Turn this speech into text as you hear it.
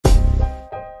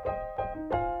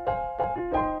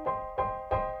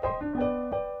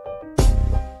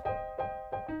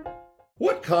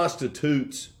What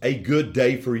constitutes a good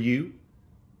day for you?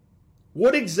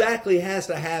 What exactly has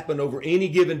to happen over any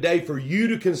given day for you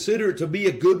to consider it to be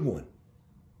a good one?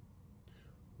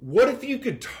 What if you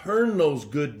could turn those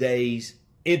good days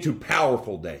into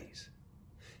powerful days?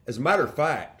 As a matter of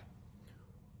fact,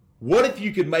 what if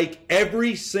you could make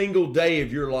every single day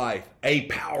of your life a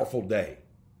powerful day?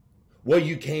 Well,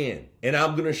 you can, and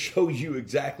I'm going to show you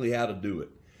exactly how to do it.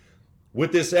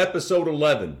 With this episode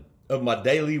 11 of my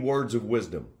Daily Words of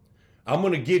Wisdom, I'm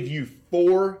going to give you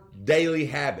 4 daily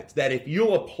habits that if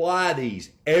you'll apply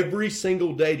these every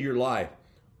single day to your life,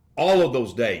 all of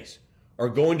those days are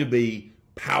going to be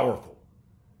powerful.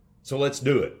 So let's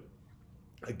do it.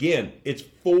 Again, it's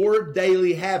 4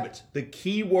 daily habits. The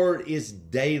key word is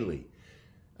daily.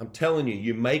 I'm telling you,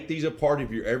 you make these a part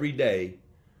of your everyday,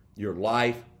 your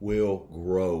life will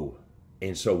grow,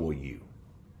 and so will you.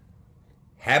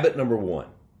 Habit number 1,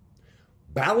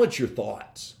 balance your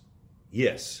thoughts.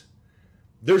 Yes,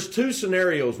 there's 2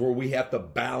 scenarios where we have to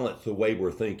balance the way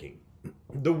we're thinking.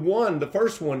 The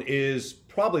first one is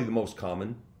probably the most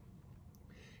common.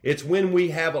 It's when we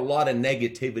have a lot of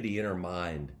negativity in our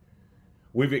mind.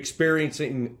 We've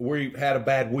had a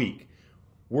bad week.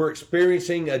 We're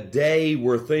experiencing a day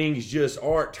where things just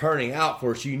aren't turning out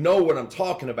for us. You know what I'm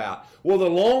talking about. Well, the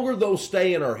longer those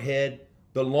stay in our head,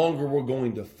 the longer we're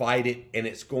going to fight it, and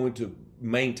it's going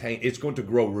to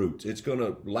grow roots. It's going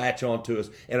to latch onto us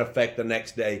and affect the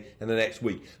next day and the next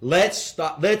week. Let's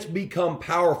become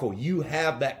powerful. You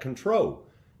have that control.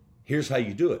 Here's how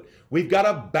you do it. We've got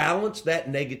to balance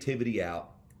that negativity out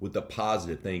with the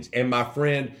positive things. And my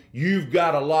friend, you've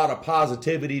got a lot of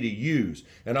positivity to use,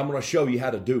 and I'm going to show you how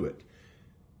to do it.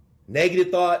 Negative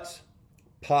thoughts,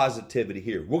 positivity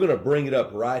here. We're going to bring it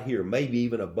up right here, maybe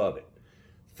even above it.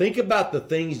 Think about the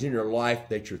things in your life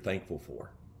that you're thankful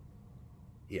for.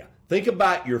 Yeah. Think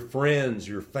about your friends,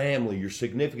 your family, your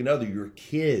significant other, your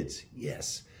kids.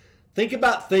 Yes. Think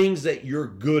about things that you're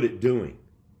good at doing.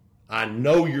 I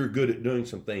know you're good at doing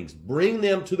some things. Bring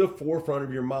them to the forefront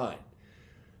of your mind.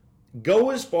 Go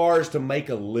as far as to make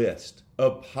a list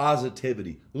of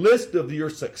positivity, list of your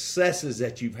successes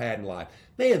that you've had in life.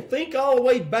 Man, think all the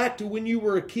way back to when you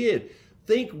were a kid.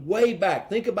 Think way back.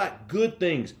 Think about good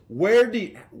things.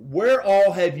 Where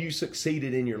all have you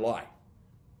succeeded in your life?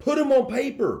 Put them on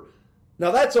paper.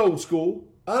 Now that's old school.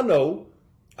 I know.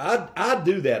 I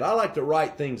do that. I like to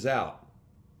write things out.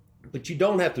 But you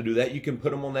don't have to do that. You can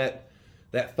put them on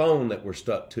that phone that we're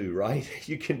stuck to, right?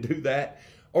 You can do that.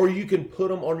 Or you can put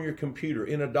them on your computer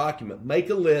in a document. Make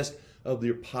a list of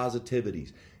your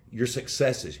positivities, your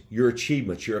successes, your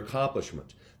achievements, your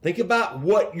accomplishments. Think about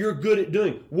what you're good at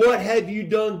doing. What have you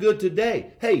done good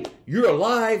today? Hey, you're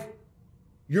alive.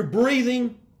 You're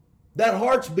breathing. That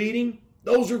heart's beating.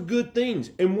 Those are good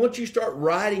things. And once you start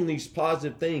writing these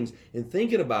positive things and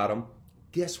thinking about them,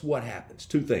 guess what happens?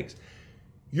 2 things.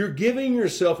 You're giving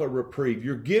yourself a reprieve.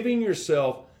 You're giving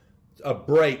yourself a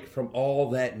break from all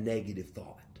that negative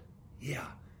thought. Yeah.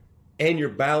 And you're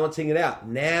balancing it out.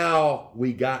 Now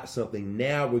we got something.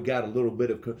 Now we got a little bit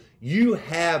of, you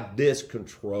have this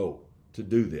control to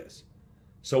do this.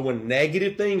 So when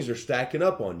negative things are stacking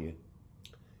up on you,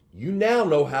 you now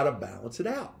know how to balance it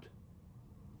out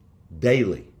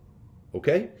daily.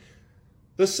 Okay?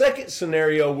 The second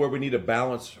scenario where we need to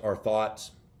balance our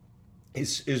thoughts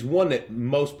is one that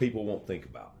most people won't think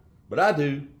about. But I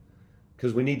do,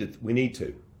 because we need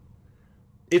to.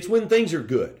 It's when things are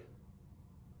good.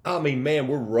 I mean, man,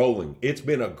 we're rolling. It's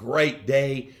been a great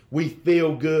day. We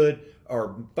feel good.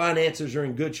 Our finances are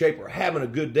in good shape. We're having a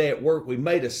good day at work. We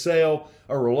made a sale.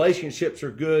 Our relationships are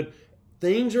good.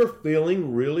 Things are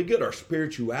feeling really good. Our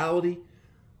spirituality.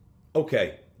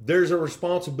 Okay, there's a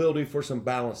responsibility for some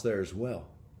balance there as well.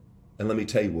 And let me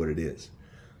tell you what it is.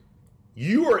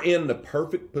 You are in the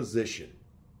perfect position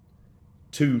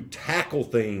to tackle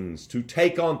things, to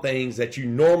take on things that you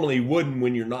normally wouldn't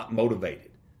when you're not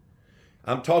motivated.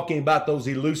 I'm talking about those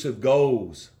elusive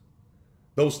goals,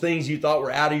 those things you thought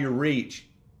were out of your reach,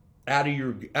 out of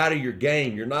your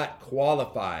game. You're not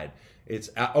qualified.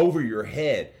 It's over your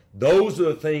head. Those are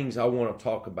the things I want to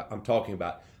talk about. I'm talking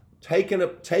about taking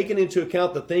into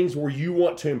account the things where you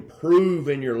want to improve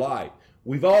in your life.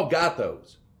 We've all got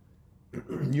those.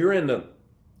 You're in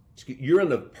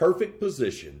the perfect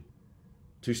position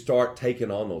to start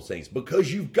taking on those things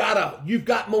because you've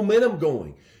got momentum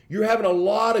going. You're having a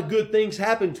lot of good things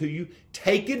happen to you.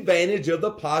 Take advantage of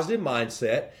the positive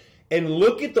mindset and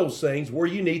look at those things where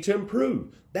you need to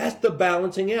improve. That's the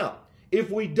balancing out. If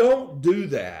we don't do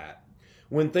that,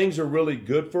 when things are really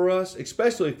good for us,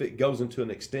 especially if it goes into an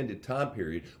extended time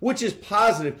period, which is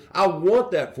positive, I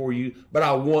want that for you, but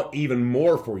I want even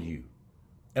more for you.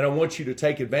 And I want you to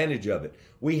take advantage of it.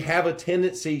 We have a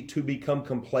tendency to become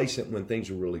complacent when things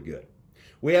are really good.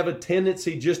 We have a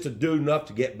tendency just to do enough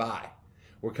to get by.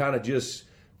 We're kind of just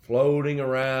floating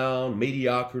around,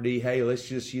 mediocrity. Hey, let's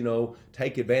just,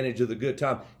 take advantage of the good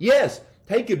time. Yes,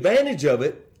 take advantage of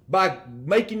it by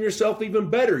making yourself even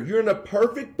better. You're in a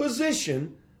perfect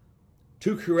position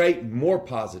to create more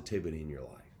positivity in your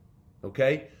life.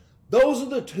 Okay? Those are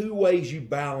the two ways you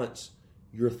balance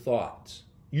your thoughts.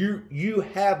 You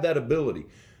have that ability.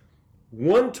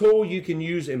 One tool you can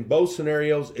use in both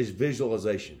scenarios is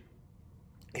visualization.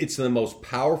 It's the most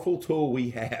powerful tool we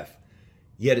have,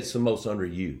 yet it's the most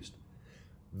underused.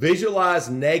 Visualize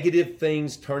negative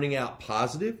things turning out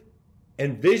positive,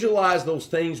 and visualize those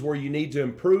things where you need to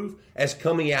improve as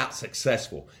coming out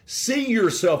successful. See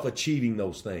yourself achieving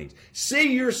those things.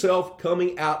 See yourself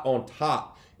coming out on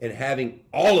top and having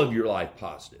all of your life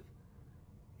positive.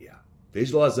 Yeah,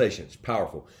 visualization is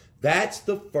powerful. That's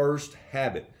the first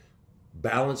habit,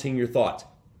 balancing your thoughts.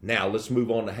 Now let's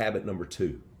move on to habit number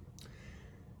 2.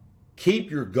 Keep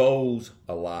your goals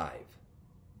alive.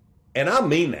 And I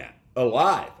mean that,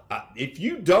 alive. If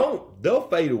you don't, they'll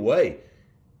fade away.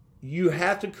 You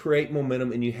have to create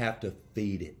momentum and you have to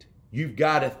feed it. You've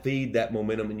got to feed that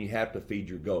momentum and you have to feed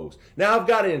your goals. Now, I've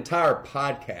got an entire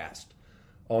podcast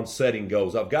on setting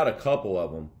goals. I've got a couple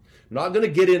of them. I'm not going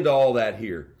to get into all that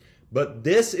here. But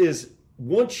this is,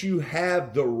 once you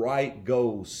have the right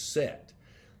goals set,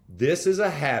 this is a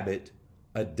habit,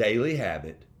 a daily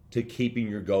habit, to keeping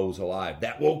your goals alive.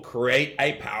 That will create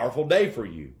a powerful day for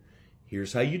you.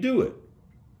 Here's how you do it.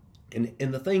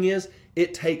 And the thing is,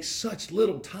 it takes such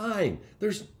little time.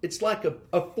 It's like a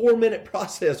 4-minute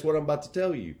process, what I'm about to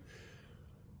tell you.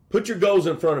 Put your goals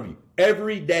in front of you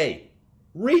every day.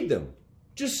 Read them.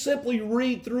 Just simply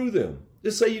read through them.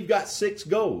 Just say you've got 6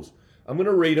 goals. I'm going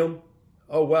to read them.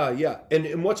 Oh, wow, yeah.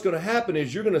 And what's going to happen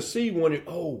is you're going to see one.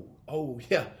 Oh,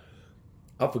 yeah.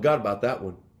 I forgot about that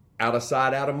one. Out of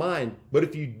sight, out of mind. But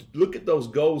if you look at those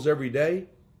goals every day,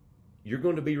 you're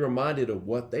going to be reminded of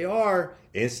what they are.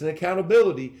 Instant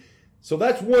accountability. So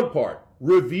that's one part.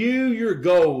 Review your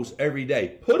goals every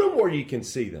day. Put them where you can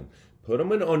see them. Put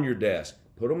them on your desk.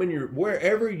 Put them in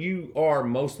wherever you are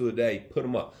most of the day. Put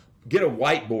them up. Get a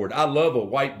whiteboard. I love a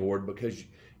whiteboard because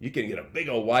you can get a big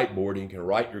old whiteboard and you can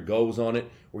write your goals on it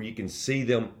where you can see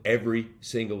them every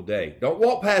single day. Don't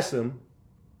walk past them.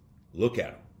 Look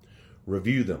at them.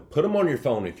 Review them. Put them on your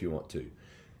phone if you want to.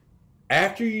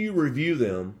 After you review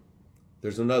them,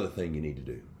 there's another thing you need to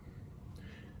do.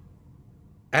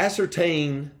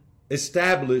 Ascertain,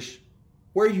 establish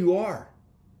where you are.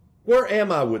 Where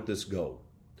am I with this goal?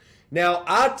 Now,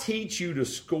 I teach you to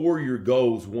score your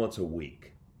goals once a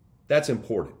week. That's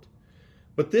important.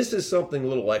 But this is something a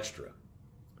little extra.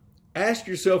 Ask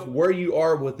yourself where you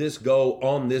are with this goal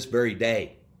on this very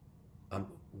day.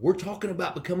 We're talking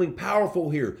about becoming powerful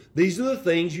here. These are the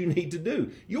things you need to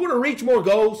do. You want to reach more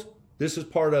goals? This is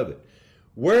part of it.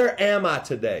 Where am I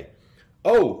today?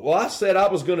 Oh, well, I said I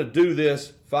was going to do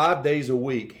this 5 days a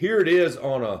week. Here it is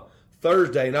on a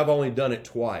Thursday, and I've only done it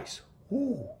twice.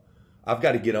 Whew. I've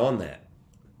got to get on that.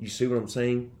 You see what I'm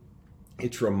saying?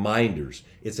 It's reminders.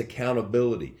 It's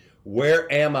accountability.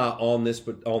 Where am I on this?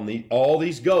 All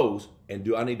these goals? And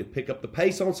do I need to pick up the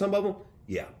pace on some of them?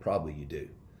 Yeah, probably you do.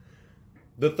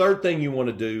 The third thing you want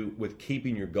to do with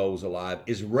keeping your goals alive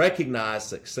is recognize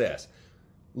success.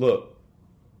 Look,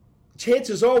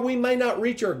 chances are we may not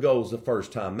reach our goals the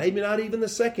first time, maybe not even the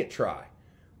second try.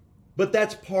 But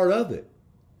that's part of it.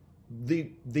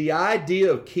 The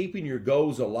idea of keeping your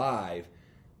goals alive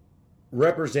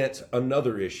represents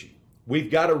another issue.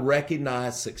 We've got to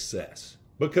recognize success.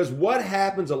 Because what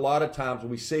happens a lot of times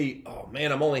when we see, oh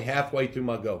man, I'm only halfway through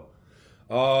my goal.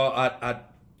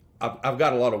 I've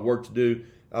got a lot of work to do.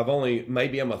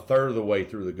 Maybe I'm a third of the way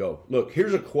through the goal. Look,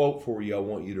 here's a quote for you I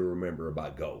want you to remember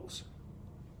about goals.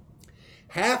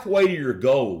 Halfway to your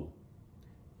goal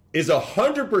is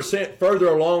 100% further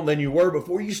along than you were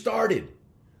before you started,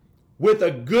 with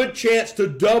a good chance to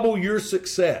double your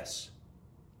success.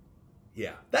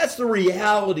 Yeah, that's the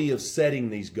reality of setting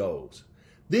these goals.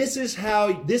 This is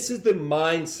the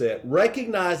mindset.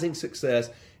 Recognizing success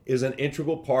is an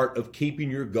integral part of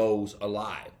keeping your goals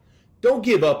alive. Don't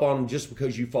give up on them just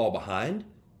because you fall behind.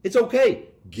 It's okay.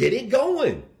 Get it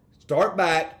going. Start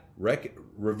back,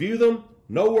 review them,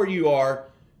 know where you are,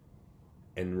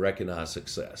 and recognize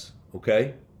success.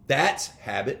 Okay? That's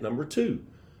habit number 2,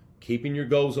 keeping your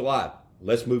goals alive.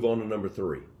 Let's move on to number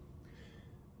 3.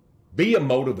 Be a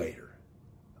motivator.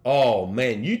 Oh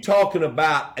man, you talking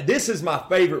about, this is my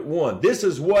favorite one. This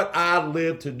is what I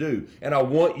live to do, and I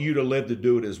want you to live to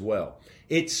do it as well.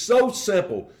 It's so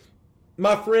simple.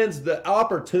 My friends, the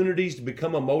opportunities to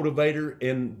become a motivator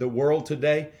in the world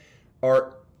today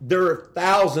there are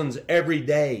thousands every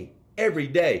day. Every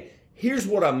day. Here's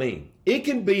what I mean. It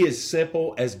can be as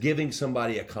simple as giving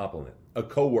somebody a compliment, a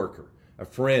coworker, a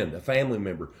friend, a family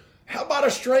member. How about a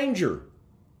stranger?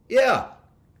 Yeah,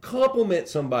 compliment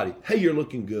somebody. Hey, you're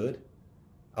looking good.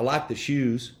 I like the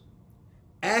shoes.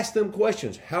 Ask them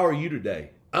questions. How are you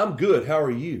today? I'm good. How are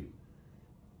you?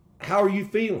 How are you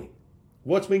feeling?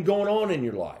 What's been going on in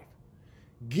your life?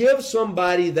 Give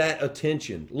somebody that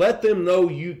attention. Let them know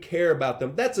you care about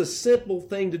them. That's a simple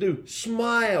thing to do.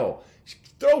 Smile.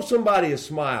 Throw somebody a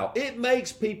smile. It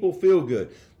makes people feel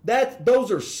good.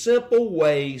 Those are simple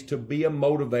ways to be a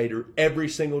motivator every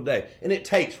single day. And it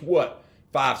takes what?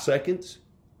 5 seconds?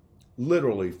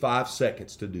 Literally 5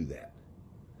 seconds to do that.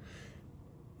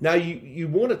 Now you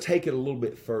want to take it a little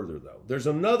bit further though. There's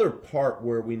another part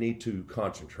where we need to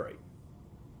concentrate.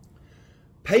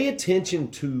 Pay attention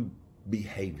to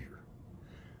behavior.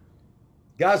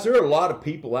 Guys, there are a lot of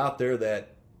people out there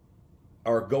that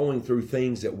are going through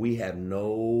things that we have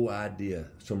no idea.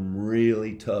 Some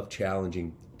really tough,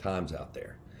 challenging times out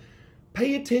there.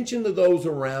 Pay attention to those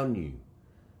around you.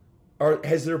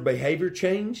 Has their behavior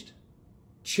changed?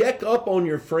 Check up on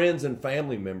your friends and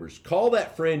family members. Call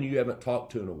that friend you haven't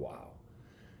talked to in a while.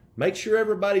 Make sure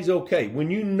everybody's okay.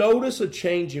 When you notice a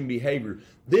change in behavior,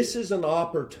 this is an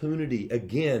opportunity,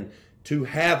 again, to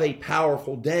have a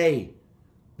powerful day.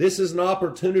 This is an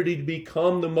opportunity to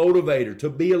become the motivator, to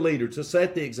be a leader, to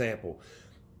set the example.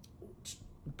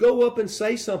 Go up and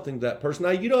say something to that person.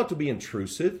 Now, you don't have to be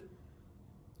intrusive.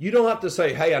 You don't have to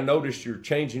say, hey, I noticed you're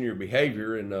changing your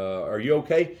behavior, and are you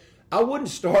okay? I wouldn't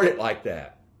start it like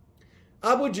that.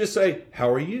 I would just say, how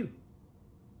are you?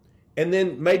 And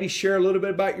then maybe share a little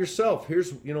bit about yourself.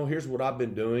 Here's what I've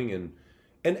been doing,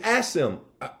 and ask them,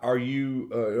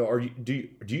 do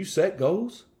you set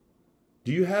goals?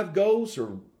 Do you have goals,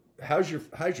 or how's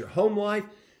your home life?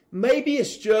 Maybe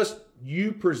it's just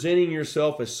you presenting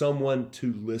yourself as someone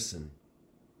to listen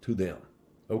to them.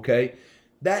 Okay?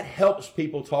 That helps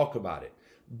people talk about it.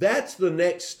 That's the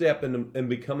next step in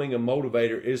becoming a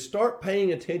motivator, is start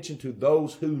paying attention to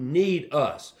those who need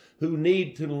us, who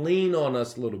need to lean on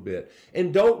us a little bit.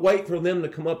 And don't wait for them to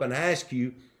come up and ask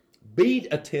you. Be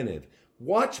attentive.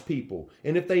 Watch people.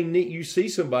 And if you see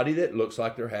somebody that looks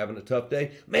like they're having a tough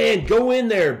day, man, go in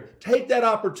there. Take that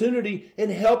opportunity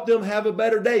and help them have a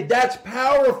better day. That's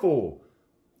powerful.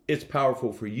 It's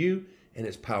powerful for you, and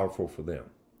it's powerful for them.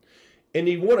 And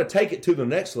you want to take it to the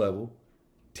next level.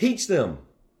 Teach them.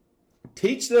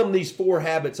 Teach them these 4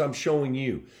 habits I'm showing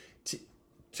you.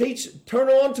 Turn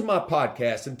on to my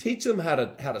podcast and teach them how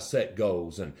to set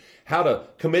goals and how to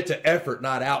commit to effort,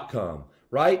 not outcome,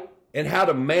 right? And how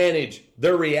to manage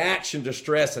their reaction to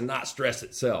stress and not stress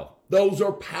itself. Those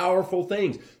are powerful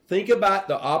things. Think about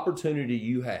the opportunity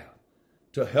you have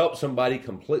to help somebody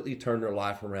completely turn their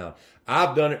life around.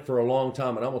 I've done it for a long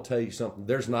time, and I'm going to tell you something.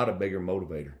 There's not a bigger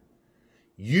motivator.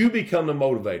 You become the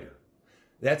motivator.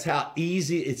 That's how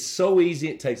easy, it's so easy,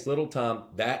 it takes little time.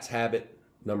 That's habit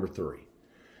number 3.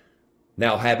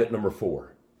 Now, habit number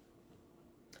 4.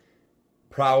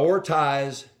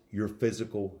 Prioritize your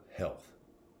physical health.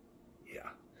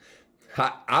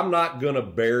 I'm not going to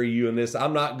bury you in this.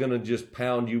 I'm not going to just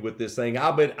pound you with this thing.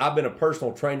 I've been a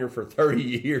personal trainer for 30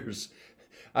 years.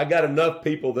 I got enough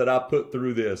people that I put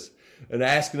through this and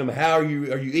asking them, are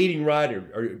you eating right,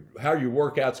 or how are your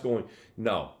workouts going?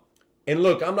 No. And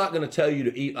look, I'm not going to tell you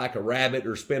to eat like a rabbit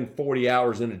or spend 40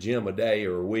 hours in a gym a day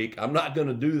or a week. I'm not going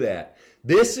to do that.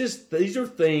 These are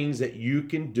things that you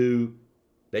can do,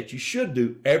 that you should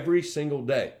do every single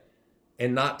day,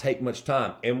 and not take much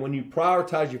time. And when you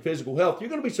prioritize your physical health, you're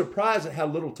going to be surprised at how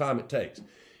little time it takes.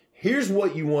 Here's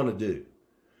what you want to do.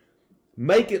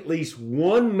 Make at least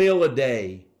 1 meal a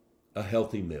day a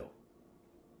healthy meal.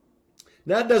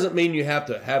 Now, that doesn't mean you have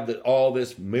to have all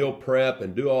this meal prep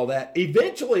and do all that.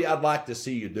 Eventually, I'd like to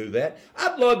see you do that.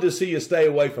 I'd love to see you stay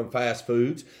away from fast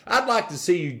foods. I'd like to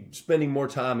see you spending more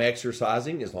time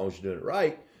exercising, as long as you're doing it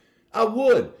right. I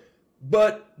would.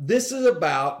 But this is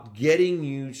about getting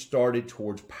you started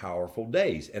towards powerful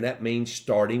days. And that means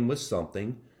starting with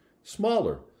something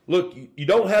smaller. Look, you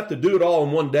don't have to do it all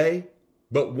in one day,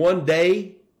 but one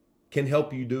day can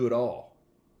help you do it all.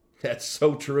 That's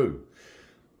so true.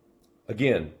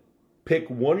 Again, pick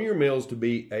one of your meals to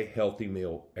be a healthy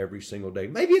meal every single day.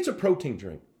 Maybe it's a protein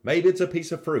drink. Maybe it's a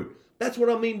piece of fruit. That's what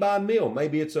I mean by a meal.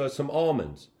 Maybe it's some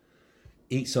almonds.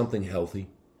 Eat something healthy,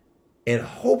 and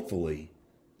hopefully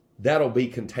that'll be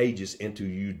contagious into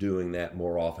you doing that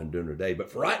more often during the day.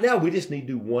 But for right now, we just need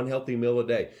to do one healthy meal a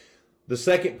day. The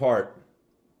second part,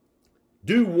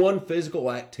 do one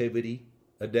physical activity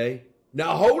a day?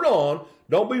 Now hold on.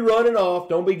 Don't be running off.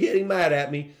 Don't be getting mad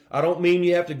at me. I don't mean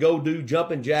you have to go do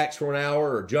jumping jacks for an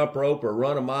hour or jump rope or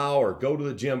run a mile or go to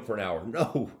the gym for an hour.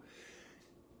 No.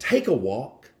 Take a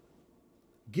walk.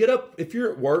 Get up. If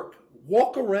you're at work,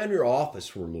 walk around your office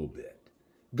for a little bit.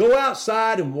 Go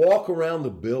outside and walk around the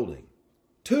building.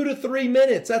 2 to 3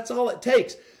 minutes. That's all it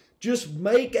takes. Just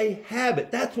make a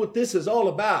habit. That's what this is all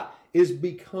about, is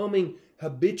becoming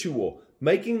habitual.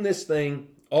 Making this thing,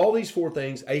 all these 4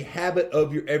 things, a habit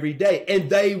of your everyday. And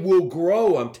they will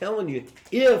grow, I'm telling you,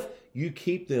 if you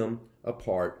keep them a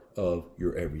part of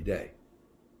your everyday.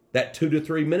 That 2 to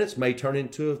 3 minutes may turn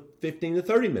into a 15 to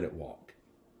 30 minute walk.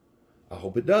 I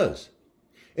hope it does.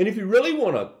 And if you really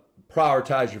want to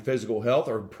prioritize your physical health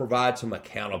or provide some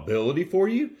accountability for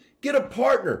you, get a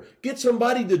partner. Get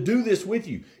somebody to do this with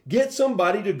you. Get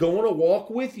somebody to go on a walk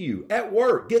with you at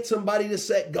work. Get somebody to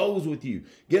set goals with you.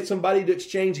 Get somebody to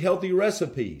exchange healthy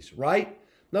recipes, right?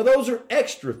 Now, those are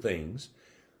extra things.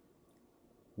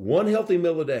 1 healthy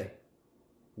meal a day,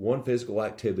 1 physical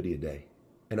activity a day.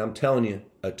 And I'm telling you,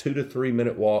 a 2 to 3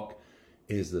 minute walk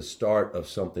is the start of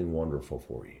something wonderful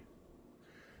for you.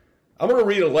 I'm going to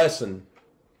read a lesson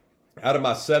out of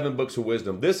my 7 books of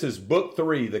wisdom. This is book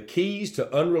 3, The Keys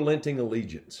to Unrelenting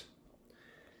Allegiance.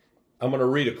 I'm going to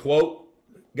read a quote.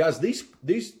 Guys, this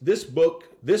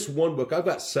one book, I've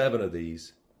got 7 of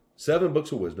these, 7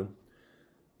 books of wisdom.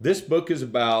 This book is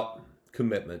about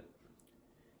commitment.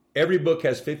 Every book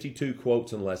has 52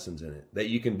 quotes and lessons in it that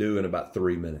you can do in about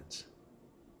 3 minutes.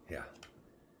 Yeah.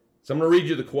 So I'm going to read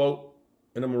you the quote,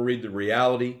 and I'm going to read the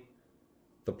reality,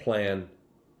 the plan,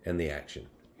 and the action.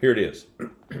 Here it is.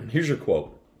 Here's your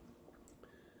quote.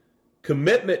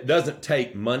 Commitment doesn't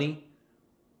take money,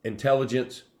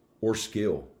 intelligence, or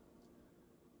skill,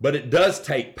 but it does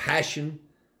take passion,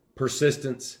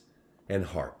 persistence, and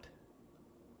heart.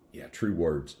 Yeah, true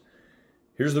words.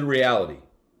 Here's the reality.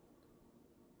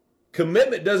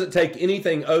 Commitment doesn't take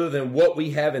anything other than what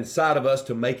we have inside of us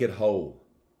to make it whole.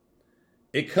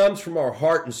 It comes from our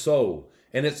heart and soul,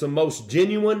 and it's the most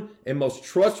genuine and most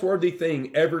trustworthy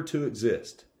thing ever to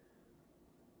exist.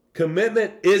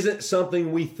 Commitment isn't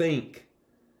something we think.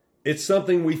 It's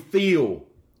something we feel,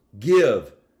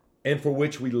 give, and for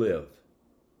which we live.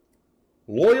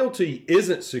 Loyalty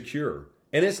isn't secure,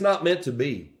 and it's not meant to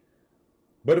be.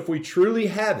 But if we truly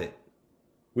have it,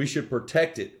 we should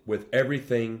protect it with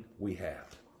everything we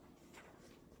have.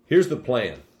 Here's the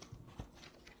plan.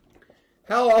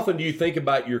 How often do you think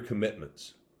about your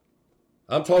commitments?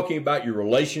 I'm talking about your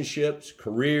relationships,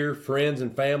 career, friends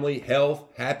and family, health,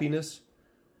 happiness.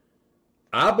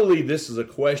 I believe this is a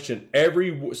question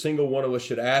every single one of us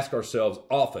should ask ourselves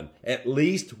often, at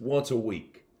least once a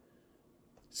week.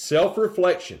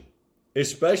 Self-reflection,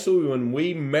 especially when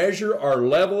we measure our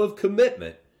level of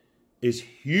commitment, is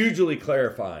hugely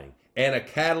clarifying and a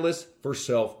catalyst for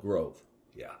self-growth.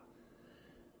 Yeah.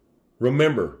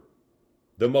 Remember,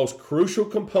 the most crucial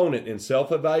component in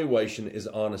self-evaluation is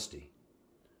honesty.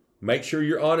 Make sure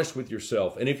you're honest with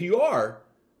yourself. And if you are,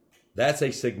 that's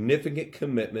a significant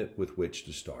commitment with which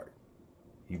to start.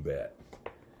 You bet.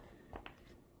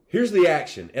 Here's the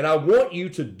action, and I want you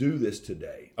to do this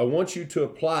today. I want you to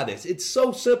apply this. It's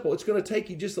so simple. It's going to take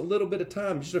you just a little bit of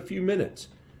time, just a few minutes.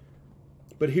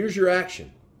 But here's your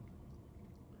action.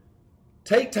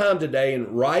 Take time today and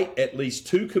write at least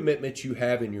 2 commitments you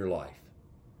have in your life.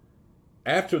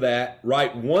 After that,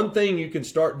 write 1 thing you can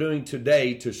start doing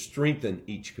today to strengthen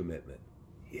each commitment.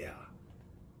 Yeah.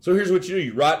 So here's what you do.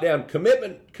 You write down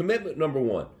commitment number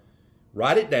 1.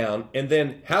 Write it down, and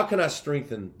then how can I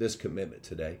strengthen this commitment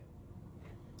today?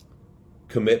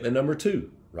 Commitment number 2.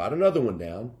 Write another one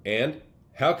down, and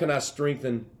how can I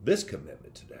strengthen this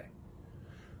commitment today?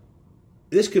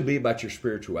 This could be about your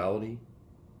spirituality,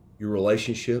 your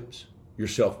relationships, your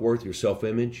self-worth, your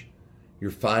self-image,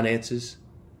 your finances.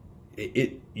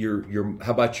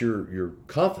 How about your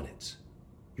confidence,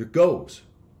 your goals,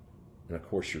 and of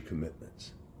course your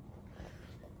commitments.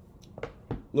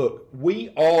 Look, we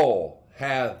all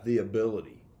have the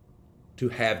ability to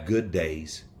have good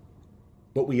days,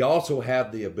 but we also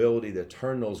have the ability to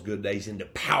turn those good days into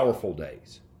powerful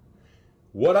days.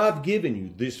 What I've given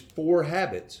you, these 4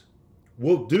 habits,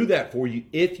 will do that for you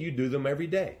if you do them every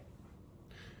day.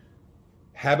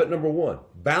 Habit number 1,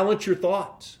 balance your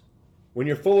thoughts. When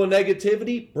you're full of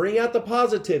negativity, bring out the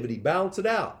positivity, balance it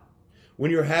out.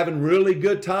 When you're having really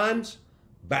good times,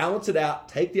 balance it out,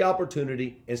 take the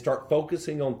opportunity, and start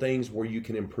focusing on things where you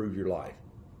can improve your life.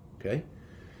 Okay?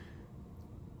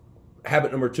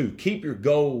 Habit number 2, keep your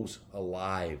goals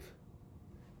alive.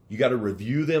 You got to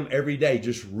review them every day.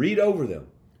 Just read over them.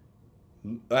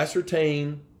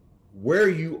 Ascertain where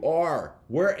you are.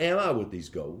 Where am I with these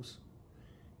goals?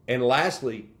 And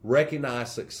lastly,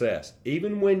 recognize success.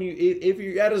 Even when if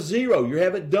you're at a 0, you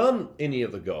haven't done any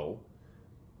of the goal.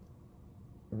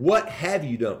 What have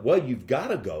you done? Well, you've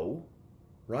got a goal,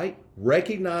 right?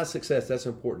 Recognize success. That's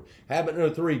important. Habit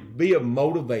number 3, be a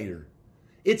motivator.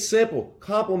 It's simple.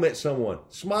 Compliment someone,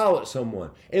 smile at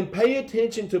someone, and pay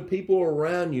attention to people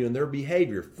around you and their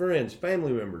behavior, friends,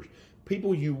 family members,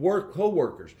 people you work,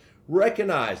 co-workers.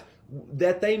 Recognize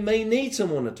that they may need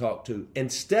someone to talk to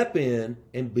and step in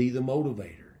and be the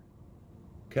motivator.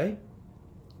 Okay?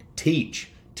 Teach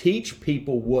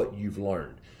people what you've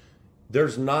learned.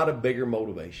 There's not a bigger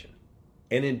motivation.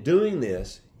 And in doing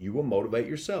this, you will motivate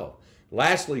yourself.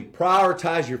 Lastly,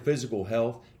 prioritize your physical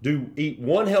health. Eat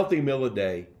one healthy meal a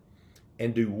day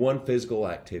and do one physical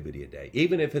activity a day,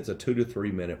 even if it's a 2 to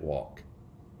 3 minute walk.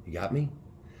 You got me?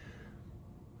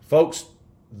 Folks,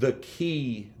 the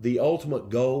key, the ultimate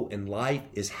goal in life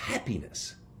is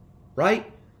happiness,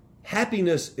 right?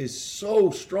 Happiness is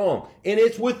so strong and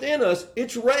it's within us.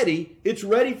 It's ready. It's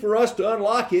ready for us to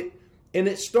unlock it. And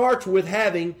it starts with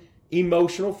having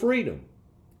emotional freedom.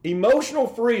 Emotional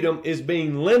freedom is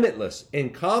being limitless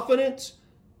in confidence,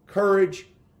 courage,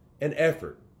 and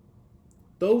effort.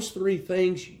 Those 3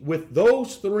 things, with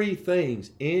those 3 things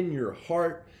in your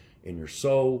heart, in your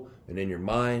soul, and in your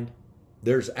mind,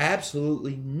 there's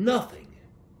absolutely nothing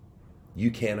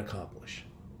you can't accomplish.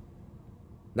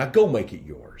 Now go make it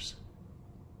yours.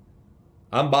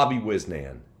 I'm Bobby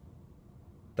Wisnan.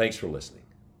 Thanks for listening.